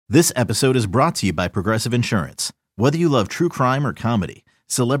This episode is brought to you by Progressive Insurance. Whether you love true crime or comedy,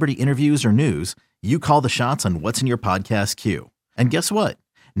 celebrity interviews or news, you call the shots on what's in your podcast queue. And guess what?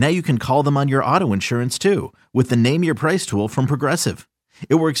 Now you can call them on your auto insurance too with the Name Your Price tool from Progressive.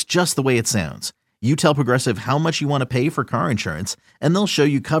 It works just the way it sounds. You tell Progressive how much you want to pay for car insurance, and they'll show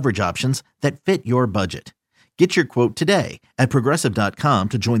you coverage options that fit your budget. Get your quote today at Progressive.com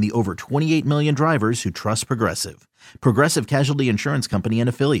to join the over 28 million drivers who trust Progressive. Progressive Casualty Insurance Company and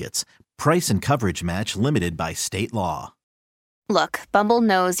Affiliates. Price and coverage match limited by state law. Look, Bumble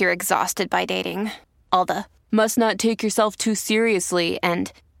knows you're exhausted by dating. All the, must not take yourself too seriously,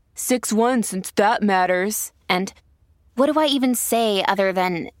 and 6'1" since that matters, and what do I even say other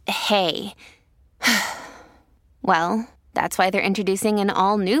than, hey? Well, that's why they're introducing an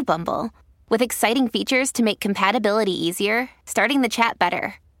all-new Bumble, with exciting features to make compatibility easier, starting the chat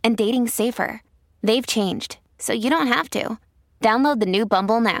better, and dating safer. They've changed, so you don't have to. Download the new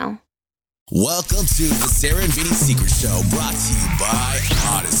Bumble now. Welcome to the Sarah and Vinny Secret Show, brought to you by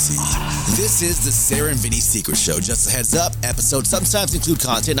Odyssey. This is the Sarah and Vinny Secret Show. Just a heads up, episodes sometimes include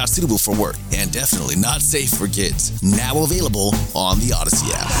content not suitable for work and definitely not safe for kids. Now available on the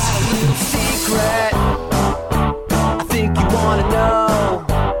Odyssey app. Got a little secret I think you want to know.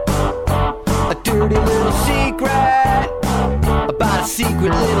 A dirty little secret about a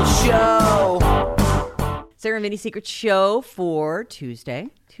secret little show. Sarah and Vinny Secret Show for Tuesday,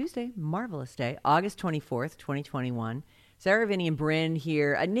 marvelous day, August 24th, 2021. Sarah, Vinny, and Bryn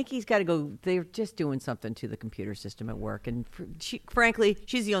here. Nikki's got to go. They're just doing something to the computer system at work. And frankly,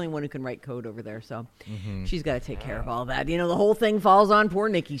 she's the only one who can write code over there. So she's got to take care of all that. You know, the whole thing falls on poor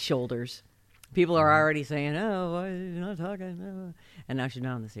Nikki's shoulders. People are already saying, oh, why are you not talking? No. And now she's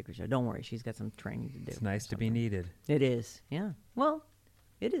not on the Secret Show. Don't worry. She's got some training to do. It's nice to be needed. It is. Yeah. Well,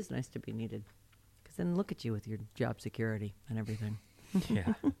 it is nice to be needed. Because then look at you with your job security and everything.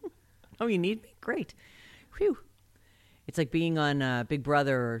 Yeah. Oh, you need me? Great. Whew. It's like being on Big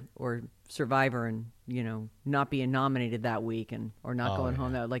Brother or Survivor and, you know, not being nominated that week and or not going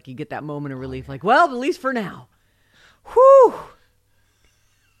home. That, like, you get that moment of relief. Like, well, at least for now. Whew.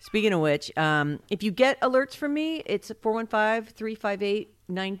 Speaking of which, if you get alerts from me, it's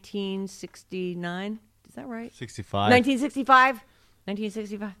 415-358-1969. Is that right? 65. 1965.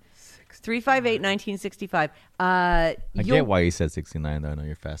 1965. 358-1965. I get why you said 69, though. I know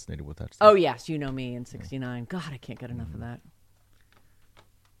you're fascinated with that stuff. Oh, yes. You know me in 69. God, I can't get enough of that.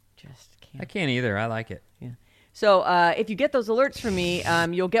 Just can't. I can't either. I like it. Yeah. So if you get those alerts from me,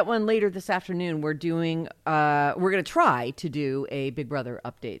 you'll get one later this afternoon. We're going to try to do a Big Brother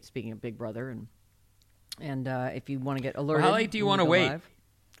update. Speaking of Big Brother, and if you want to get alerted, How late do you want to wait? Live.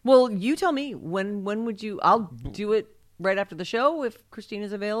 Well, you tell me when would you? I'll do it right after the show if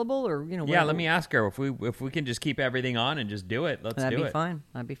Christina's available, or you know. Yeah, let me ask her if we can just keep everything on and just do it. Let's do it. That'd be fine.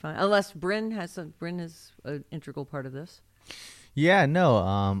 That'd be fine. Unless Bryn is an integral part of this. Yeah,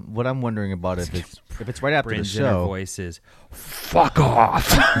 no. What I'm wondering about if it's right after Bryn's the show. inner voice is, fuck off.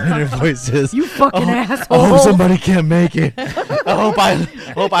 Inner voice is, You fucking asshole. Oh, somebody can't make it. I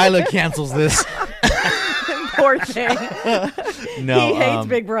hope Isla cancels this. Poor thing. No, he hates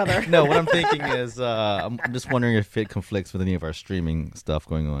Big Brother. No, what I'm thinking is, I'm just wondering if it conflicts with any of our streaming stuff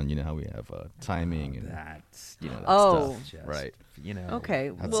going on. You know how we have timing and That's you know that Oh. stuff, right? You know. Okay.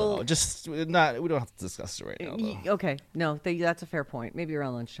 That's Well, all. Just not. We don't have to discuss it right now, though. okay. No, that's a fair point. Maybe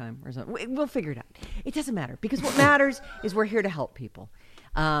around lunchtime or something. We'll figure it out. It doesn't matter because what matters is we're here to help people.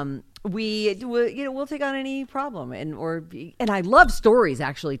 We'll take on any problem, and I love stories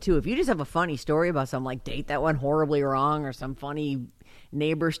actually too. If you just have a funny story about some like date that went horribly wrong, or some funny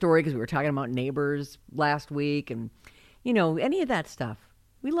neighbor story because we were talking about neighbors last week, and you know any of that stuff,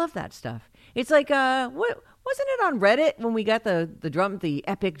 we love that stuff. It's like what wasn't it on Reddit when we got the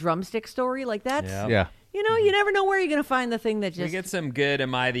epic drumstick story like that? Yeah. You know, you never know where you're going to find the thing that just... We get some good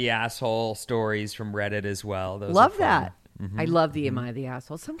Am I the Asshole stories from Reddit as well. Those love are fun. that. I love the Am I the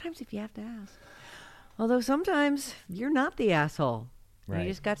Asshole. Sometimes if you have to ask. Although sometimes you're not the asshole. Right. You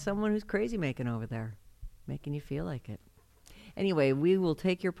just got someone who's crazy making over there, making you feel like it. Anyway, we will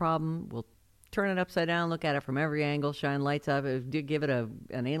take your problem. We'll turn it upside down, look at it from every angle, shine lights up, give it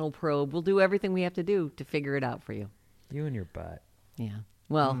an anal probe. We'll do everything we have to do to figure it out for you. You and your butt. Yeah.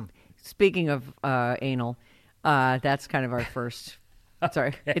 Well, speaking of anal, that's kind of our first...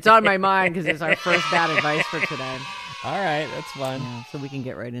 Sorry. It's on my mind because it's our first bad advice for today. All right. That's fun. Yeah, so we can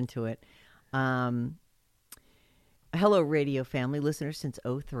get right into it. Hello, radio family, listeners since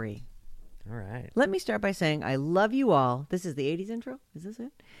 03. All right. Let me start by saying I love you all. This is the 80s intro. Is this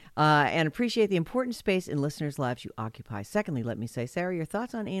it? And appreciate the important space in listeners' lives you occupy. Secondly, let me say, Sarah, your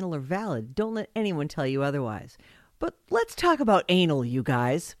thoughts on anal are valid. Don't let anyone tell you otherwise. But let's talk about anal, you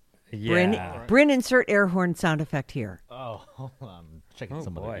guys. Yeah. Bryn, insert air horn sound effect here. Oh, hold on. I'm checking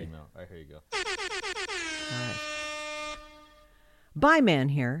some other boy. email. All right, here you go. Bye Man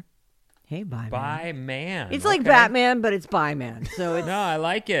here. Hey, Bye Man. By man. It's like Okay. Batman, but it's Bye Man. So it's No, I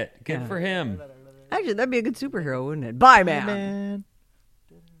like it. Good Yeah. for him. actually that'd be a good superhero, wouldn't it? Bye Man.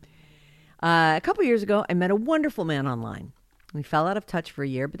 A couple years ago, I met a wonderful man online. We fell out of touch for a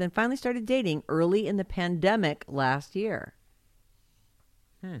year, but then finally started dating early in the pandemic last year.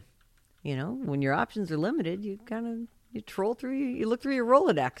 You know, when your options are limited, you troll through, you look through your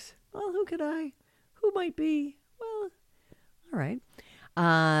Rolodex. Well, who might be? Well, all right.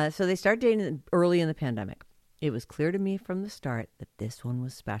 So they start dating early in the pandemic. It was clear to me from the start that this one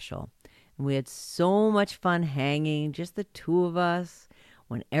was special. And we had so much fun hanging, just the two of us,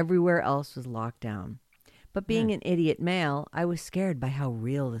 when everywhere else was locked down. But being an idiot male, I was scared by how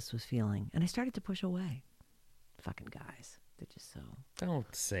real this was feeling. And I started to push away. Fucking guys. They're just so...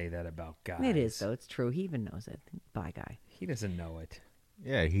 Don't say that about guys. It is, though. It's true. He even knows it. Bye, guy. He doesn't know it.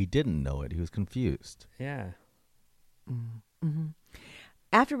 Yeah, he didn't know it. He was confused. Yeah.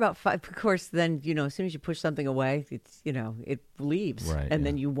 After about 5, of course, then, as soon as you push something away, it's, it leaves. Right, and yeah.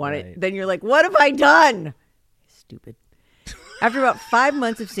 then you want it. Right. Then you're like, what have I done? Stupid. After about 5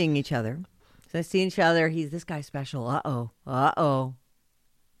 months of seeing each other, he's this guy's special. Uh-oh.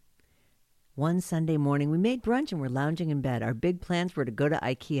 One Sunday morning, we made brunch and we're lounging in bed. Our big plans were to go to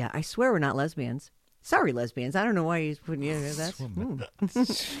IKEA. I swear we're not lesbians. Sorry, lesbians. I don't know why he's putting you in that.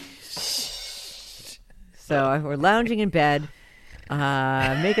 So we're lounging in bed,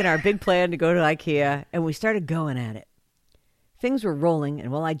 making our big plan to go to IKEA, and we started going at it. Things were rolling,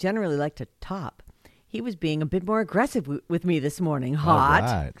 and while I generally like to top, he was being a bit more aggressive with me this morning. Hot. All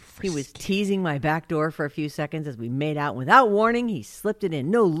right. He was teasing my back door for a few seconds as we made out. Without warning, he slipped it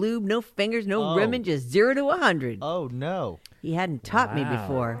in. No lube, no fingers, no rimming, just 0 to 100. Oh, no. He hadn't taught me Wow.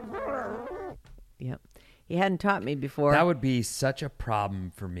 before. Yep. He hadn't taught me before. That would be such a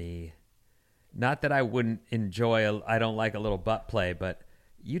problem for me. Not that I wouldn't enjoy, I don't like a little butt play, but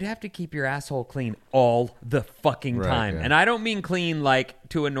you'd have to keep your asshole clean all the fucking Right, time. yeah. And I don't mean clean like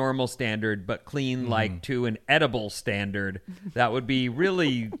to a normal standard, but clean like to an edible standard. That would be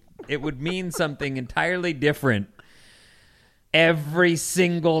really, it would mean something entirely different every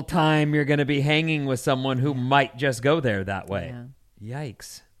single time you're going to be hanging with someone who might just go there that way.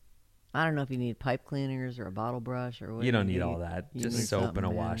 Yikes. I don't know if you need pipe cleaners or a bottle brush or what. You don't need all that. You Just need soap something,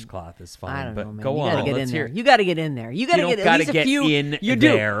 and a man. washcloth is fine. I don't but know, man. go You on. gotta get Let's in there. hear. You got to get in there. You got to You get don't at gotta least a get few. in You do.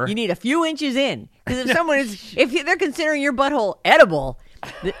 there. You need a few inches in because if someone is, if they're considering your butthole edible,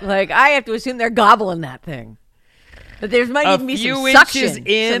 like I have to assume they're gobbling that thing. But there's might A even be few some inches suction.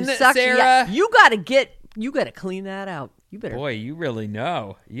 in, some suction. Yeah, Sarah? you got to clean that out. You better. Boy, you really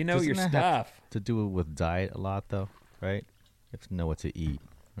know. You know your Doesn't that have stuff. to do with diet a lot, though, right? You have to know what to eat,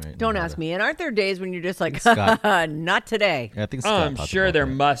 right? Don't Know how ask to- me. And aren't there days when you're just like, Scott- not today? Yeah, I think Oh, Scott I'm talked sure about there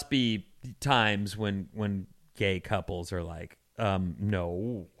that. must be times when gay couples are like,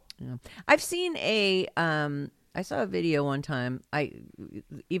 no. Yeah. I've seen I saw a video one time.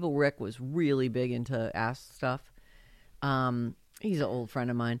 Evil Rick was really big into ass stuff. He's an old friend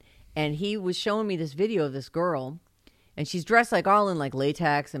of mine, and he was showing me this video of this girl, and she's dressed like all in like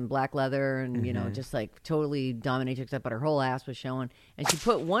latex and black leather, and you know, just like totally dominatrix up, but her whole ass was showing, and she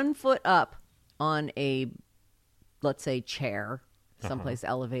put one foot up on a, let's say, chair, someplace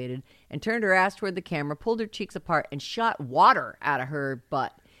elevated, and turned her ass toward the camera, pulled her cheeks apart, and shot water out of her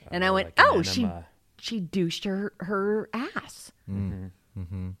butt. And I went, like an oh, enema. she douched her ass.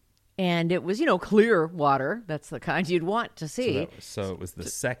 And it was, clear water. That's the kind you'd want to see. So it was the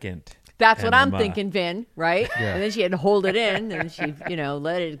second. That's what I'm enema. thinking, Vin, right? Yeah. And then she had to hold it in, and she,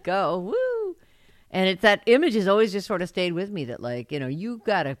 let it go. Woo! And it's that image has always just sort of stayed with me that, like, you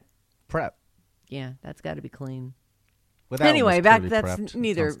got to, Prep. yeah, that's got to be clein. Well, that one Anyway, was back clearly that's prepped.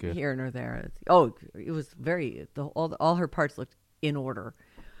 neither Sounds good. here nor there. Oh, it was very, all her parts looked in order.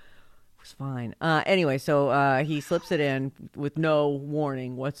 It was fine. Anyway, so he slips it in with no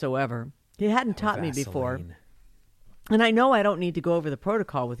warning whatsoever. He hadn't taught me before. Vaseline. And I know I don't need to go over the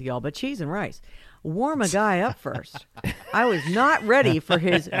protocol with y'all, but cheese and rice. Warm a guy up first. I was not ready for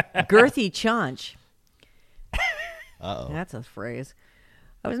his girthy chaunch. Uh-oh. That's a phrase.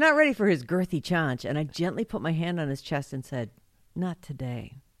 I was not ready for his girthy chaunch, and I gently put my hand on his chest and said, "Not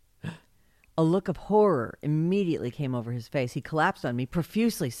today." A look of horror immediately came over his face. He collapsed on me,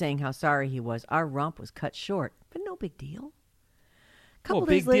 profusely saying how sorry he was. Our romp was cut short, but no big deal. Well,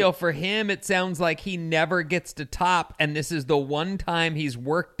 big deal for him. It sounds like he never gets to top, and this is the one time he's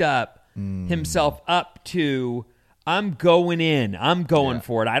worked up himself up to, I'm going in. I'm going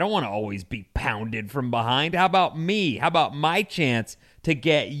for it. I don't want to always be pounded from behind. How about me? How about my chance to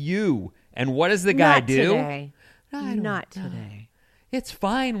get you. And what does the guy Not do? Today. I don't Not know. today. It's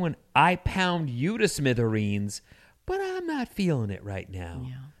fine when I pound you to smithereens, but I'm not feeling it right now.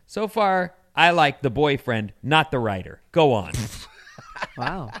 Yeah. So far, I like the boyfriend, not the writer. Go on.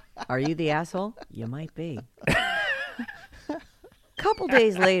 Wow. Are you the asshole? You might be. Couple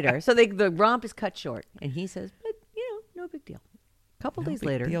days later, so the romp is cut short, and he says, but, no big deal. Couple days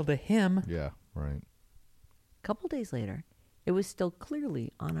later. Deal to him. Yeah, right. Couple days later, it was still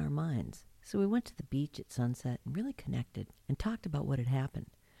clearly on our minds. So we went to the beach at sunset and really connected and talked about what had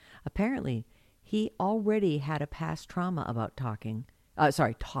happened. Apparently, he already had a past trauma about topping.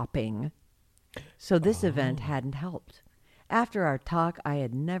 So this event hadn't helped. After our talk, I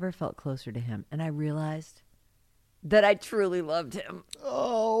had never felt closer to him, and I realized that I truly loved him.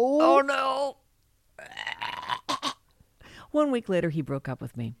 Oh no. 1 week later, he broke up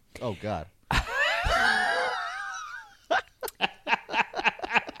with me. Oh, God.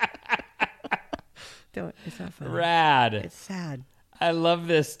 It's not funny. Rad. It's sad. I love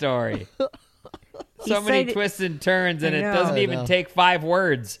this story. So He many said- twists and turns, and I it know. doesn't I even know. take 5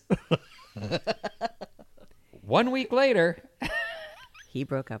 words. 1 week later, He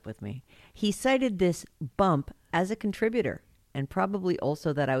broke up with me. He cited this bump as a contributor, and probably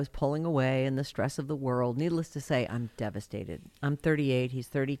also that I was pulling away in the stress of the world. Needless to say, I'm devastated. I'm 38, he's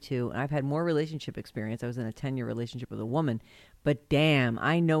 32, and I've had more relationship experience. I was in a 10-year relationship with a woman, but damn,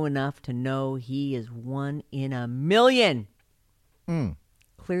 I know enough to know he is 1 in a million.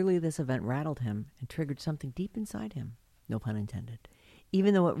 Clearly, this event rattled him and triggered something deep inside him. No pun intended.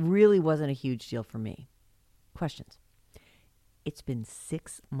 Even though it really wasn't a huge deal for me. Questions. It's been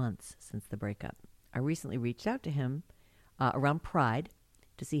 6 months since the breakup. I recently reached out to him around Pride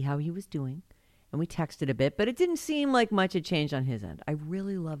to see how he was doing, and we texted a bit, but it didn't seem like much had changed on his end. I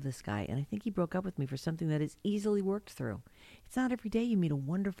really love this guy, and I think he broke up with me for something that is easily worked through. It's not every day you meet a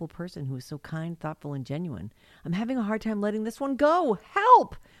wonderful person who is so kind, thoughtful, and genuine. I'm having a hard time letting this one go.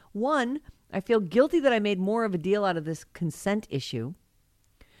 Help! 1, I feel guilty that I made more of a deal out of this consent issue.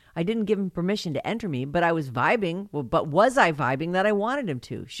 I didn't give him permission to enter me, but I was vibing. Well, but was I vibing that I wanted him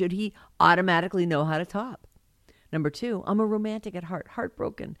to? Should he automatically know how to top? Number 2, I'm a romantic at heart,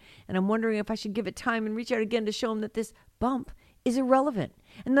 heartbroken, and I'm wondering if I should give it time and reach out again to show him that this bump is irrelevant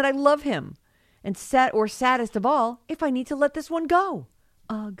and that I love him. And saddest of all, if I need to let this one go.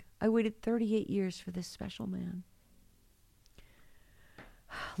 Ugh, I waited 38 years for this special man.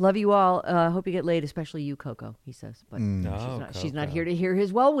 Love you all. Hope you get laid, especially you, Coco, he says. But she's not here to hear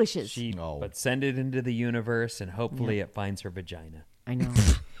his well wishes. But send it into the universe, and hopefully it finds her vagina. I know.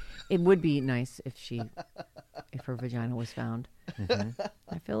 It would be nice if her vagina was found.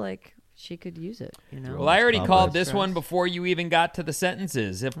 I feel like she could use it, Well, I already Oh, called that's this one before you even got to the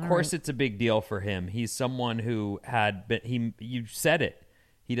sentences. Of course, right. it's a big deal for him. He's someone who had been. You said it.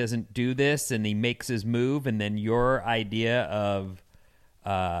 He doesn't do this, and he makes his move, and then your idea of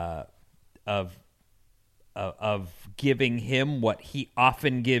giving him what he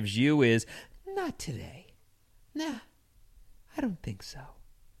often gives you is not today. Nah, I don't think so.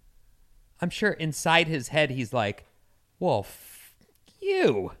 I'm sure inside his head he's like, well,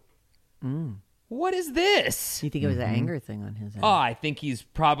 you. What is this? You think it was an anger thing on his end? Oh, I think he's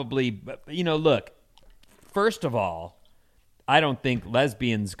probably, look, first of all, I don't think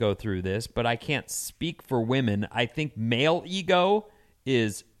lesbians go through this, but I can't speak for women. I think male ego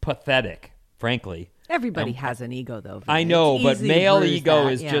is pathetic, frankly. Everybody has an ego, though. I Vinny. know, It's but easy to male bruise ego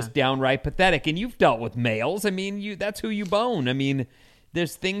that, is yeah. just downright pathetic. And you've dealt with males. I mean, that's who you bone. I mean,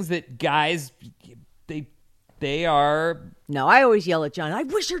 there's things that guys, they are. No, I always yell at John, I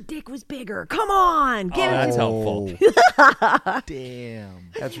wish your dick was bigger. Come on. Give it That's to helpful.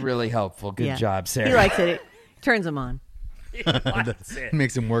 Damn. That's really helpful. Good Yeah. job, Sarah. He likes it. It turns him on. That's it.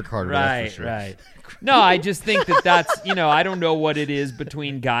 Makes him work harder. that's for Right, sure. right. No, I just think that's, I don't know what it is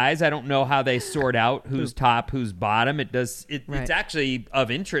between guys. I don't know how they sort out who's top, who's bottom. Right. It's actually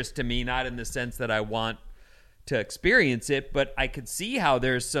of interest to me, not in the sense that I want to experience it, but I could see how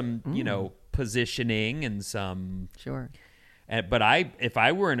there's some, positioning and some. Sure. But if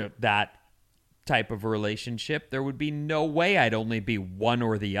I were in that type of a relationship, there would be no way I'd only be one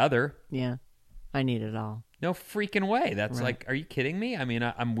or the other. Yeah. I need it all. No freaking way. That's Right. like, are you kidding me? I mean,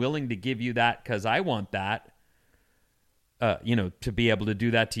 I'm willing to give you that because I want that, to be able to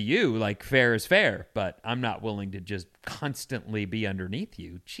do that to you. Like, fair is fair, but I'm not willing to just constantly be underneath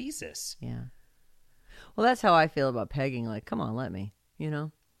you. Jesus. Yeah. Well, that's how I feel about pegging. Like, come on, let me.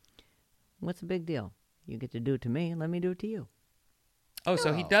 What's the big deal? You get to do it to me. Let me do it to you. Oh,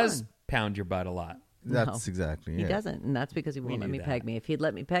 so he does pound your butt a lot. That's exactly. He Yeah. doesn't, and that's because he won't let knew me that. peg me. If he'd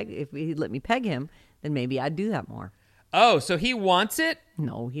let me peg him, then maybe I'd do that more. Oh, so he wants it?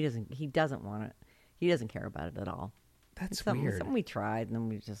 No, he doesn't. He doesn't want it. He doesn't care about it at all. That's It's something, weird. something we tried, and then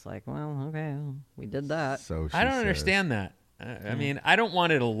we just like, well, okay, we did that. So she I don't says. understand that. I mean, I don't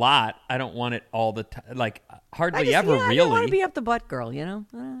want it a lot. I don't want it all the time. Like, hardly I just, ever, I really. don't want to be up the butt girl, you know?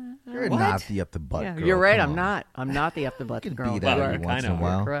 You're What? not the up the butt Yeah, girl. you're right. Come I'm on. not. I'm not the up the butt You can girl. be that Well, every you once in a kinda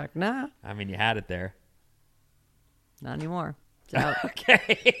are. while. Correct. Nah, I mean, you had it there. not anymore. It's out.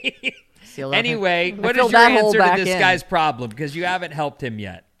 Okay. Seal that- Anyway, I what filled is your that hole answer to back this in. guy's problem? Because you haven't helped him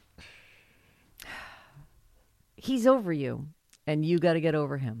yet. He's over you, and you got to get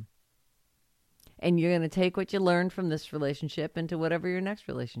over him. And you're going to take what you learned from this relationship into whatever your next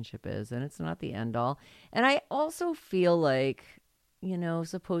relationship is. And it's not the end all. And I also feel like, you know,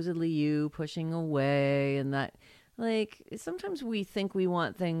 supposedly you pushing away and that, like, sometimes we think we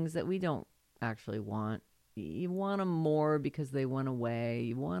want things that we don't actually want. You want them more because they went away.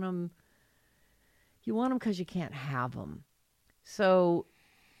 You want them because you can't have them. So,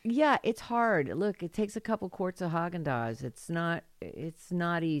 yeah, it's hard. Look, it takes a couple quarts of Haagen-Dazs. It's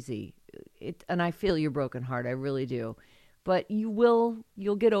not easy. And I feel your broken heart. I really do. But you'll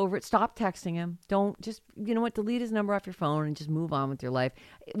get over it. Stop texting him. Don't just, you know what, delete his number off your phone and just move on with your life,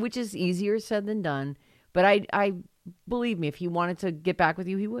 which is easier said than done. But I believe me, if he wanted to get back with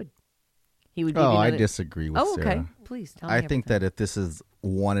you, he would. He would give you Oh, I another- disagree with Oh, Sarah. okay. Please tell me. I think everything. that if this is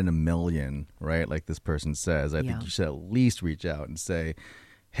 1 in a million, right, like this person says, I Yeah. think you should at least reach out and say,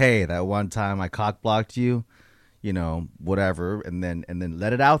 hey, that one time I cock blocked you, you know, whatever, and then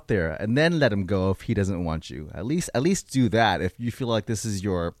let it out there, and then let him go if he doesn't want you. At least do that if you feel like this is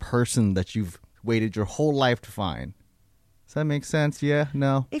your person that you've waited your whole life to find. Does that make sense? Yeah?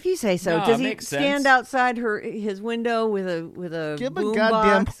 No? If you say so, No, does it he makes stand sense. outside his window with a Give him a boom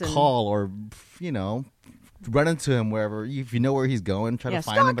goddamn box and- call, or, you know, run into him wherever, if you know where he's going, try Yeah, to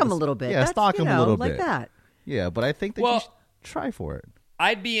find him. stalk but him a it's- little bit. Yeah, That's, stalk you him know, a little like bit. that. Yeah, but I think that Well- you should try for it.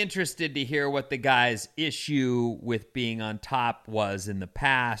 I'd be interested to hear what the guy's issue with being on top was in the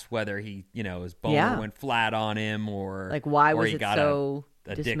past, whether he, you know, his boner Yeah. went flat on him, or Like, why or was he it got so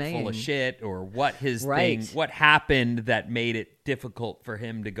a dick full dismaying? of shit, or what his Right. thing, what happened that made it difficult for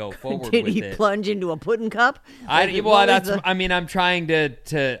him to go forward Did with he it. plunge into a pudding cup? What Well, was that's. the- I mean, I'm trying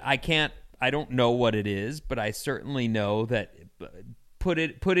to. I don't know what it is, but I certainly know that. Put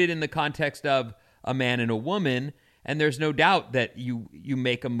it in the context of a man and a woman, and there's no doubt that you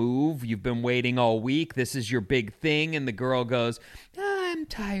make a move. You've been waiting all week. This is your big thing, and the girl goes, "I'm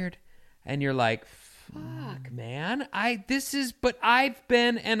tired," and you're like, "Fuck, man! But I've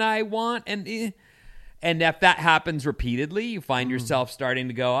been, and I want, and." And if that happens repeatedly, you find yourself starting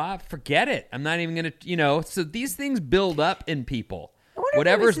to go, forget it. I'm not even going to, you know. So these things build up in people. wonder if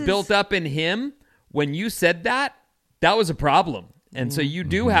Whatever's this is- built up in him, when you said that was a problem. And so you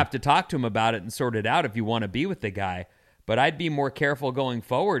do have to talk to him about it and sort it out if you want to be with the guy. But I'd be more careful going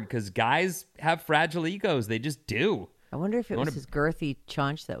forward because guys have fragile egos. They just do. I wonder if it was wanna- his girthy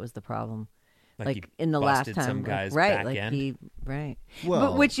chaunch that was the problem. Like Like, he in the last busted time, some like- guy's right? back Like end. right. Well-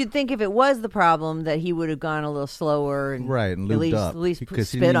 but which you'd think if it was the problem that he would have gone a little slower and Right, and at lubed least up, at least because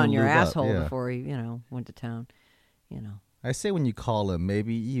he spit didn't on even your lube up, asshole yeah. before he went to town. You know. I say when you call him,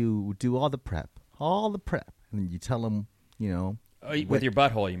 maybe you do all the prep, and you tell him, you know, With your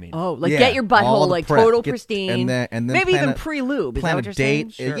butthole, you mean? Oh, like yeah, get your all butthole the like prep. total Get- pristine, and then maybe plan even a- pre-lube. Is plan that a what you're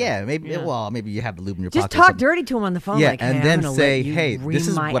date. saying? Yeah, maybe. Well, maybe you have to lube in your Just pocket. or talk something. dirty to him on the phone. Yeah, like, and hey, then I'm gonna say, let you "Hey, ream this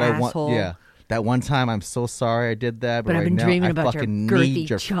is my what asshole. I want." Yeah, that one time I'm so sorry I did that, But I've right been now, dreaming I about your fucking girthy need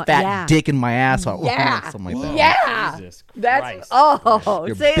your chun- fat yeah. dick in my asshole. Yeah, something like that. yeah. Jesus That's Christ. oh,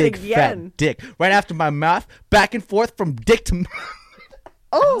 Your say big it again. fat dick right after my mouth, back and forth from dick to.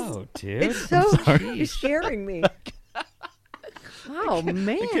 Oh, dude. It's so you're scaring me. Oh man,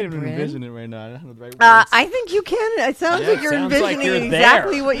 Bryn. it right now. I don't have the right I think you can. It sounds like you're Sounds like envisioning you're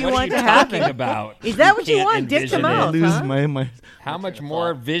exactly there. what you What want are you to talking happen. about? Is that what you can't want? Dick to envision it. mouth, lose huh? my. How much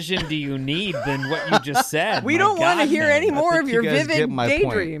more vision do you need than what you just said? We My don't want to God, hear man. any more I of think your you guys vivid get my point.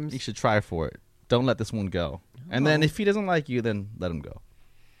 daydreams. You should try for it. Don't let this one go. And then if he doesn't like you, then let him go.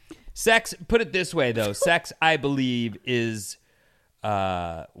 Sex, put it this way, though. Sex, I believe, is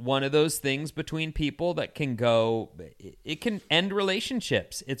one of those things between people that can go, it can end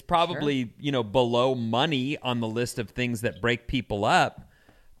relationships. It's probably, below money on the list of things that break people up.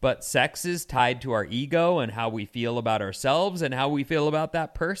 But sex is tied to our ego and how we feel about ourselves and how we feel about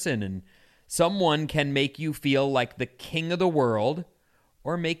that person. And someone can make you feel like the king of the world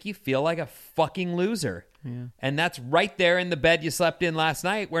or make you feel like a fucking loser. Yeah. And that's right there in the bed you slept in last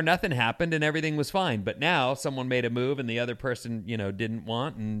night where nothing happened and everything was fine. But now someone made a move and the other person, didn't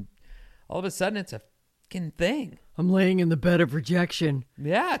want. And all of a sudden it's a fucking thing. I'm laying in the bed of rejection.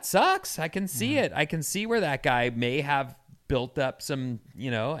 Yeah, it sucks. I can see it. I can see where that guy may have built up some,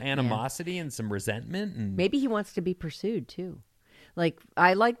 animosity and some resentment. And Maybe he wants to be pursued too. Like,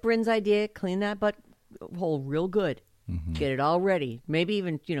 I like Bryn's idea. Clean that butt hole real good. Get it all ready. Maybe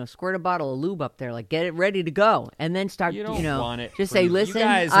even, squirt a bottle of lube up there. Like, get it ready to go. And then start, You don't want it just for say, you listen,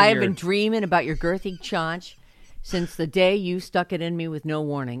 guys I and have your- been dreaming about your girthy chaunch since the day you stuck it in me with no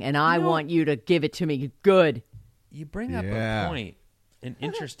warning. And I want you to give it to me good. you bring up Yeah. a point, an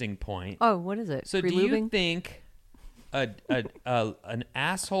interesting point. Oh, what is it? So do you Pre-lubing? think an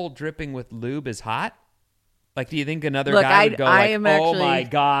asshole dripping with lube is hot? Like, do you think another Look, guy would go I like, am oh actually, my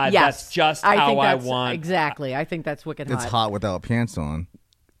God, yes, that's just I how think I that's- want. Exactly. I think that's wicked hot. It's hot without pants on.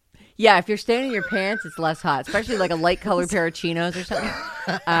 Yeah, if you're staying in your pants, it's less hot, especially like a light colored pair of chinos or something.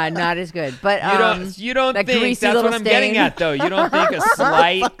 Not as good. But You don't that think greasy that's what little I'm getting stain. at, though. You don't think a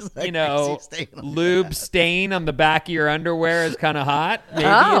slight, greasy stain on lube stain on the back of your underwear is kind of hot? Maybe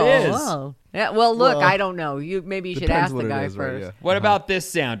Oh, it is. wow. Yeah. Well, look, Well, I don't know. Maybe you should depends ask what the it guy is, right, first. yeah. What about this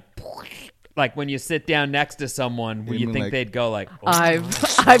sound? Like when you sit down next to someone, You you mean think like- they'd go like, oh,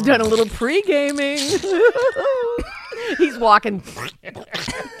 I've done a little pre gaming. He's walking.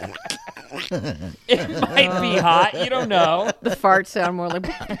 it might be hot. You don't know. The farts sound more like.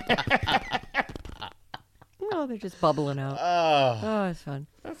 No, they're just bubbling out. Oh, it's fun.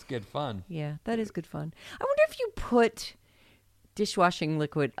 That's good fun. Yeah, that is good fun. I wonder if you put dishwashing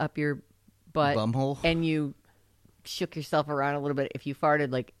liquid up your butt Bumhole? and you shook yourself around a little bit. If you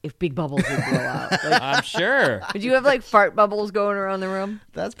farted, like if big bubbles would blow out. Like, I'm sure. would you have like fart bubbles going around the room?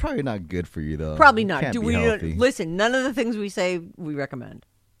 That's probably not good for you, though. Probably not. Can't Do be we healthy. listen? None of the things we say we recommend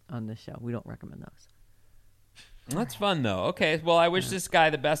on this show. We don't recommend those. That's fun though. Okay, well, I wish this guy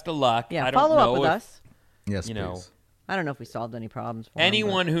the best of luck. Yeah, I don't follow know up with if, us. Yes, you please. know, I don't know if we solved any problems for him,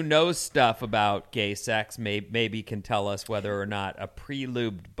 anyone who knows stuff about gay sex maybe can tell us whether or not a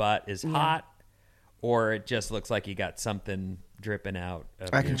pre-lubed butt is hot, or it just looks like you got something dripping out.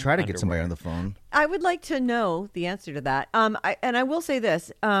 Of I your can try to get somebody underwear. on the phone. I would like to know the answer to that. I will say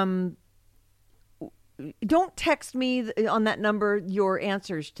this. Don't text me on that number your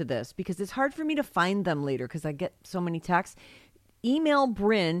answers to this because it's hard for me to find them later because I get so many texts. Email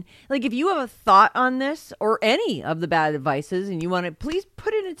Bryn. Like if you have a thought on this or any of the bad advices and you want to, please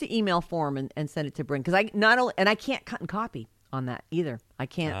put it into email form and send it to Bryn because I can't cut and copy on that either. I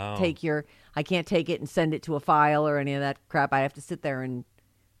can't take it and send it to a file or any of that crap. I have to sit there and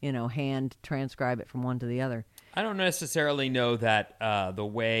hand transcribe it from one to the other. I don't necessarily know that the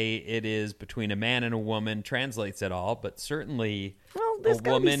way it is between a man and a woman translates at all, but certainly there's a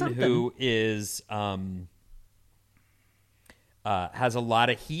gotta be woman something. who is has a lot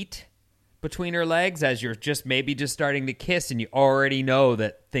of heat between her legs as you're just starting to kiss and you already know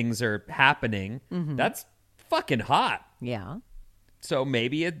that things are happening. That's fucking hot. Yeah. So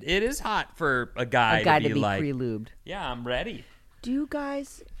maybe it is hot for a guy, A guy to to be be like, pre-lubed. yeah, I'm ready. Do you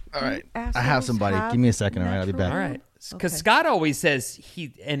guys? All right. I assholes have somebody. Give me a second, all right? I'll be natural back. All lube? right. Because Okay. Scott always says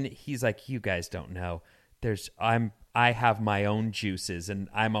he's like, you guys don't know. I have my own juices, and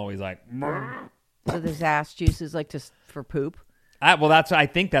I'm always like, So there's ass juices like for poop. I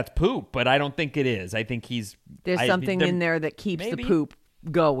think that's poop, but I don't think it is. I think There's something in there that keeps maybe. the poop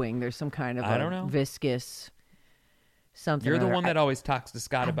going. There's some kind of I don't know. viscous something. You're the or other. one that always talks to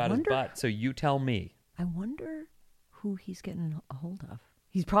Scott I about his wonder- butt, so you tell me. I wonder who he's getting a hold of.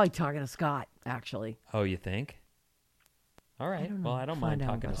 He's probably talking to Scott, actually. Oh, you think? All right. don't know. Well, I don't Find mind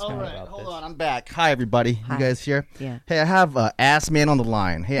out talking to about Scott All right, about hold this. on. I'm back. Hi, everybody. Hi. You guys here? Yeah. Hey, I have Ass Man on the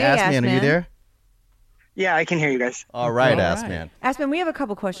line. Hey, Hey, Ass Ass Man, are you Man. there? Yeah, I can hear you guys. All right, All Ass right. Man. Assman, we have a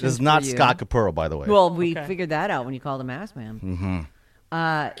couple questions. This is not for you. Scott Capurro, by the way. Well, we figured that out when you called him Assman.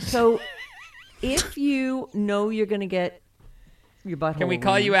 Mm-hmm. So if you know you're going to get your butthole Can we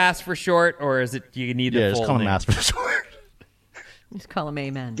call ringed, you Ass for short, or is it you need yeah, the just full call him name? Ass for short. Just call him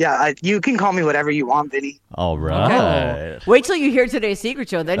Amen. Yeah, you can call me whatever you want, Vinny. All right. Wait till you hear today's secret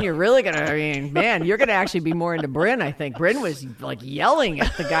show. Then you're really going to, man, you're going to actually be more into Bryn, I think. Bryn was like yelling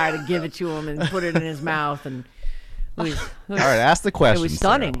at the guy to give it to him and put it in his mouth. And it was, All right, ask the question. it was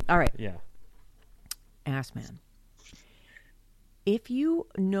stunning. All right. Yeah. Ass Man. If you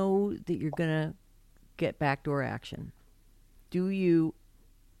know that you're going to get backdoor action, do you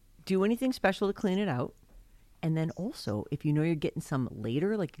do anything special to clean it out? And then also, if you know you're getting some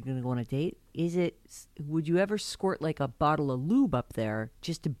later, like you're going to go on a date, would you ever squirt like a bottle of lube up there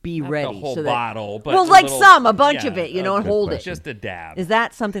just to be Not ready? the whole so that, bottle, but well, a like little- a bunch yeah, of it, and hold question. it. Just a dab. Is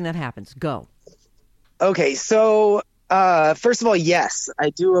that something that happens? Go. Okay, so first of all, yes, I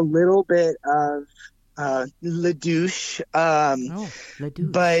do a little bit of la douche, Oh, la douche.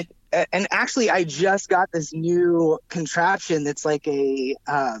 but and actually I just got this new contraption that's like a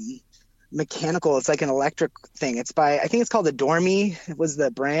mechanical, it's like an electric thing. It's by, I think it's called Adore.me was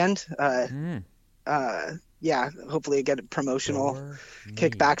the brand. Yeah, hopefully I get a promotional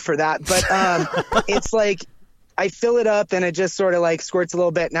kickback for that. But it's like I fill it up and it just sort of like squirts a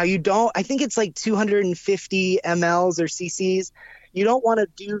little bit. Now I think it's like 250 mLs or cc's. You don't want to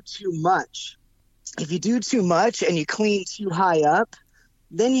do too much. If you do too much and you clean too high up,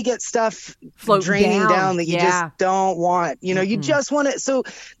 then you get stuff draining down that you just don't want. You know, you just want it. So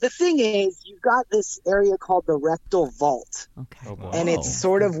the thing is, you've got this area called the rectal vault. Okay. And it's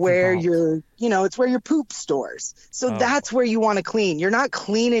sort of where it's where your poop stores. So that's where you want to clean. You're not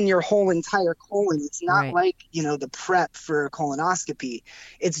cleaning your whole entire colon. It's not like, the prep for a colonoscopy.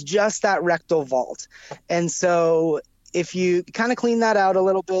 It's just that rectal vault. And so if you kind of clean that out a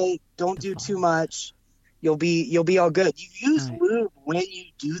little bit, don't do too much, you'll be all good. You use lube when you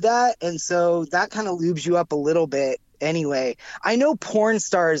do that, and so that kind of lubes you up a little bit anyway. I know porn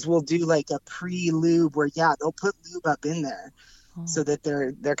stars will do like a pre-lube where they'll put lube up in there so that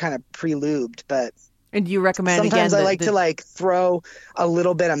they're kind of pre-lubed. But and do you recommend sometimes again I like to like throw a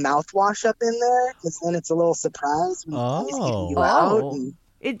little bit of mouthwash up in there because then it's a little surprise when he's getting you out.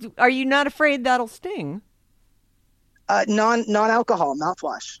 And, are you not afraid that'll sting? Non-alcohol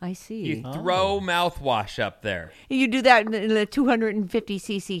mouthwash. I see. You throw mouthwash up there. You do that in a 250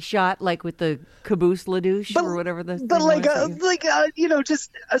 cc shot, like with the Caboose LaDouche or whatever the. But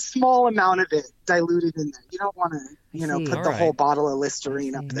just a small amount of it diluted in there. You don't want to, put the whole bottle of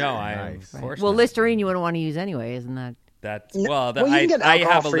Listerine up there. No, of course. Well, Listerine you wouldn't want to use anyway, isn't that? That's you can I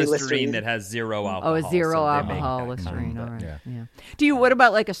have a Listerine that has zero alcohol. Oh, a zero alcohol Listerine. All right. Yeah. What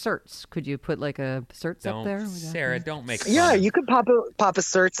about like a Certs? Could you put like a Certs up there? Sarah, don't make fun. Yeah, you could pop a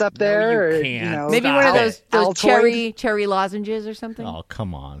Certs up there. No, you can't. Maybe one of those cherry lozenges or something. Oh,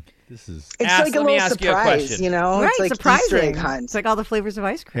 come on. It's like a little surprise, Right, it's like surprising. Easter It's like all the flavors of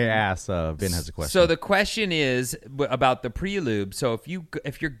ice cream. Hey, Ben has a question. So the question is about the pre-lube. So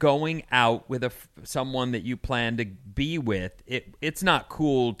if you're going out with someone that you plan to be with, it's not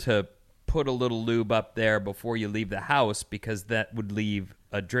cool to put a little lube up there before you leave the house because that would leave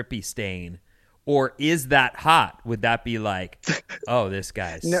a drippy stain. Or is that hot? Would that be like, oh, this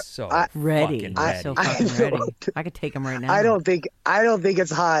guy's ready? Fucking ready. So fucking ready. I could take him right now. I don't think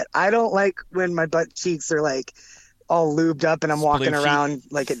it's hot. I don't like when my butt cheeks are like all lubed up and I'm walking around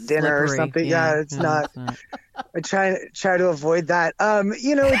like at dinner or something. It's not. I try to avoid that.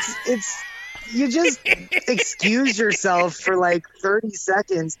 It's you just excuse yourself for like 30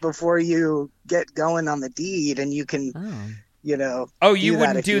 seconds before you get going on the deed, and you can. You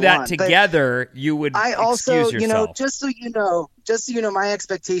wouldn't do that together. But you would. I also, excuse yourself. just so you know, my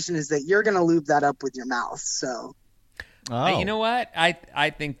expectation is that you're going to lube that up with your mouth. So, you know what?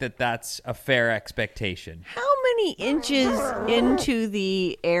 I think that's a fair expectation. How many inches into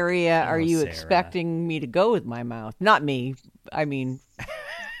the area are you Sarah. expecting me to go with my mouth? Not me. I mean,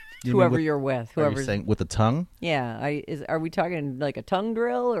 whoever you're with. Are you saying with the tongue? Yeah. Are we talking like a tongue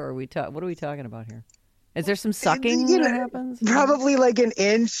drill, or are we what are we talking about here? Is there some sucking that happens? Probably like an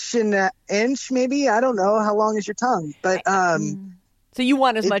inch maybe. I don't know. How long is your tongue? But so you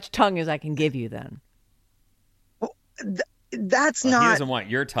want as much tongue as I can give you then? That's he not doesn't want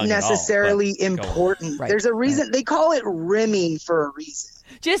your tongue necessarily at all, important. Right, There's a reason they call it rimming for a reason.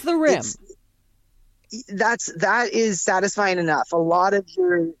 Just the rim. That is satisfying enough. A lot of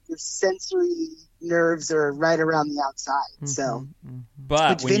your sensory nerves are right around the outside. So,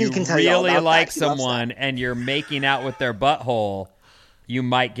 but when you really like someone and you're making out with their butthole, you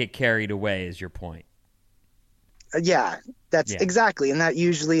might get carried away. Is your point? That's exactly, and that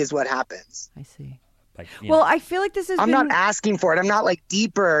usually is what happens. I see. Like, I feel like this is. I'm not asking for it. I'm not like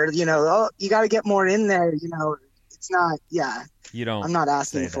deeper. You got to get more in there. It's not. Yeah. You don't. I'm not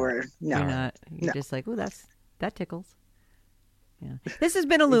asking for it. No. You're not. You're just like, that tickles. Yeah. This has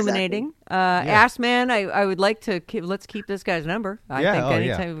been illuminating. Ass Man, I would like to let's keep this guy's number. I think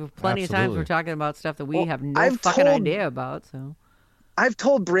anytime, plenty of times we're talking about stuff that we have no fucking idea about. So I've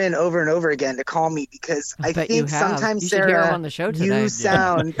told Bryn over and over again to call me because I think sometimes you Sarah, should hear him on the show today. You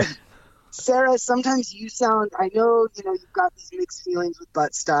sound Sarah. Sometimes you sound. I know you've got these mixed feelings with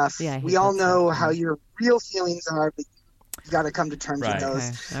butt stuff. Yeah, we all know how your real feelings are, but you got to come to terms with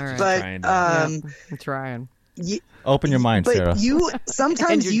those. Okay. All right. But I'm trying. Open your mind, Sarah. But you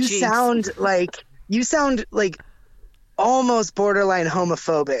sometimes you sound like almost borderline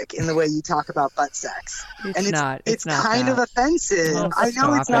homophobic in the way you talk about butt sex. It's kind of offensive. Oh, I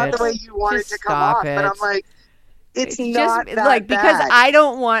know it's not the way you want it to come off, but I'm like, It's just not that like because bad. I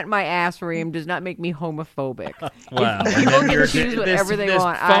don't want my ass reamed does not make me homophobic. Well, If and people then can you're- choose whatever they this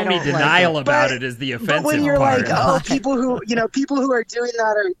want, I phony don't like denial it. about But- it is the offensive But when you're part. like, oh, people who are doing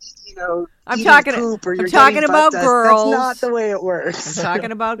that are, I'm eating talking- poop or I'm you're talking getting about butt dust, girls. That's not the way it works. I'm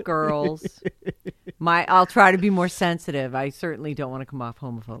talking about girls. I'll try to be more sensitive. I certainly don't want to come off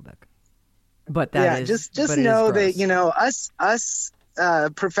homophobic. But that is just but it is know gross. that us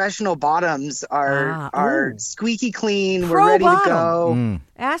professional bottoms are ooh. squeaky clean. Pro We're ready bottom. to go.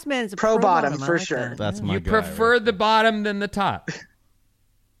 Ass Man is a Pro bottom, I for like sure. that. That's my You guy prefer right the there. bottom than the top.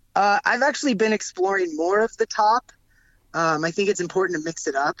 I've actually been exploring more of the top. I think it's important to mix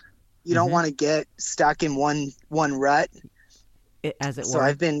it up. You don't want to get stuck in one rut. As it So were.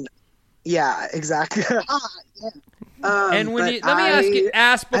 I've been, yeah, exactly. Yeah. And when but you let me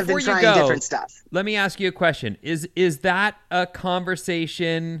ask I've before been you trying go. different stuff. Let me ask you a question. Is that a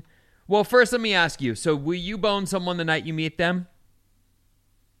conversation? Well, first let me ask you. So, will you bone someone the night you meet them?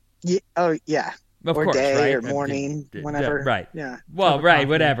 Yeah, oh yeah. Of or course, day right? or morning, whenever. Right. Yeah. Well, right,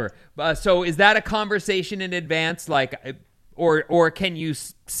 whatever. So, is that a conversation in advance, like, or can you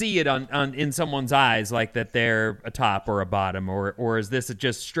see it on in someone's eyes, like that they're a top or a bottom, or is this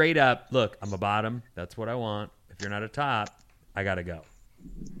just straight up? Look, I'm a bottom. That's what I want. If you're not a top, I gotta go.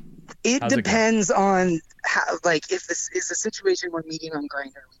 It How's it depends on how, like, if this is a situation we're meeting on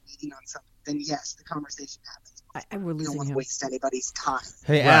Grindr, we're meeting on something, then yes, the conversation happens. we're We don't losing want to him. waste anybody's time.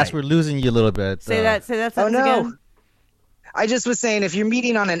 Hey, Right. Ash, we're losing you a little bit. Say that Oh sentence no. again. I just was saying, if you're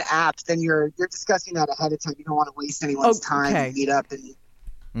meeting on an app, then you're discussing that ahead of time. You don't want to waste anyone's time Okay. and meet up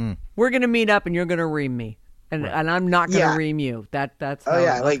and We're gonna meet up and you're gonna ream me. And I'm not gonna Yeah. ream you. That's oh how,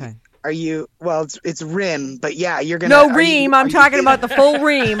 yeah, like okay. are you? Well, it's rim, but yeah, you're gonna. No are ream. you- I'm are you- talking about the full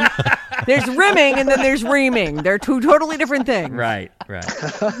ream. There's rimming and then there's reaming. They're two totally different things. Right.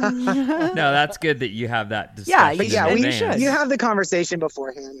 No, that's good that you have that Yeah, discussion. Yeah, in and you advance. should. You have the conversation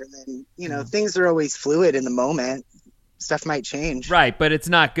beforehand, and then things are always fluid in the moment. Stuff might change. Right, but it's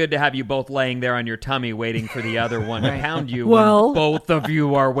not good to have you both laying there on your tummy waiting for the other one to pound you Well- when both of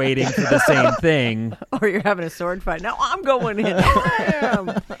you are waiting for the same thing. Or you're having a sword fight. No, I'm going in. I am.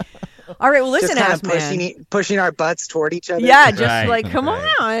 All right. Well, listen, Just kind ass of man. pushing our butts toward each other. Yeah, just Right, like come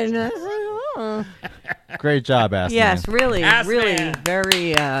right. on. Great job, Ash. Yes, really, Ass really, man.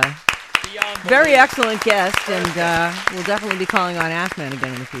 very, Beyond very belief. excellent guest, and we'll definitely be calling on Assman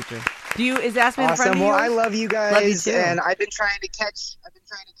again in the future. Is Assman a friend Awesome. of Well, yours? I love you guys, Love you too. and I've been trying to catch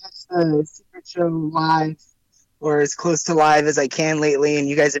the Secret Show live, or as close to live as I can lately, and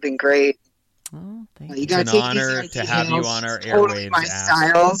you guys have been great. Oh, thank You you. gotta It's an take it honor easy to have you on our totally airwaves, my Ash.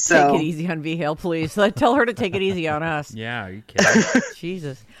 style. So Take it easy on V Hale, please. Tell her to take it easy on us. Yeah, are you kidding?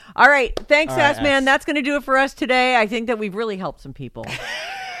 Jesus. All right. Thanks, All right, Assman. Ass. That's going to do it for us today. I think that we've really helped some people.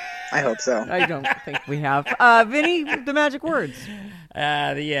 I hope so. I don't think we have. Vinny, the magic words.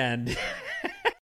 The end.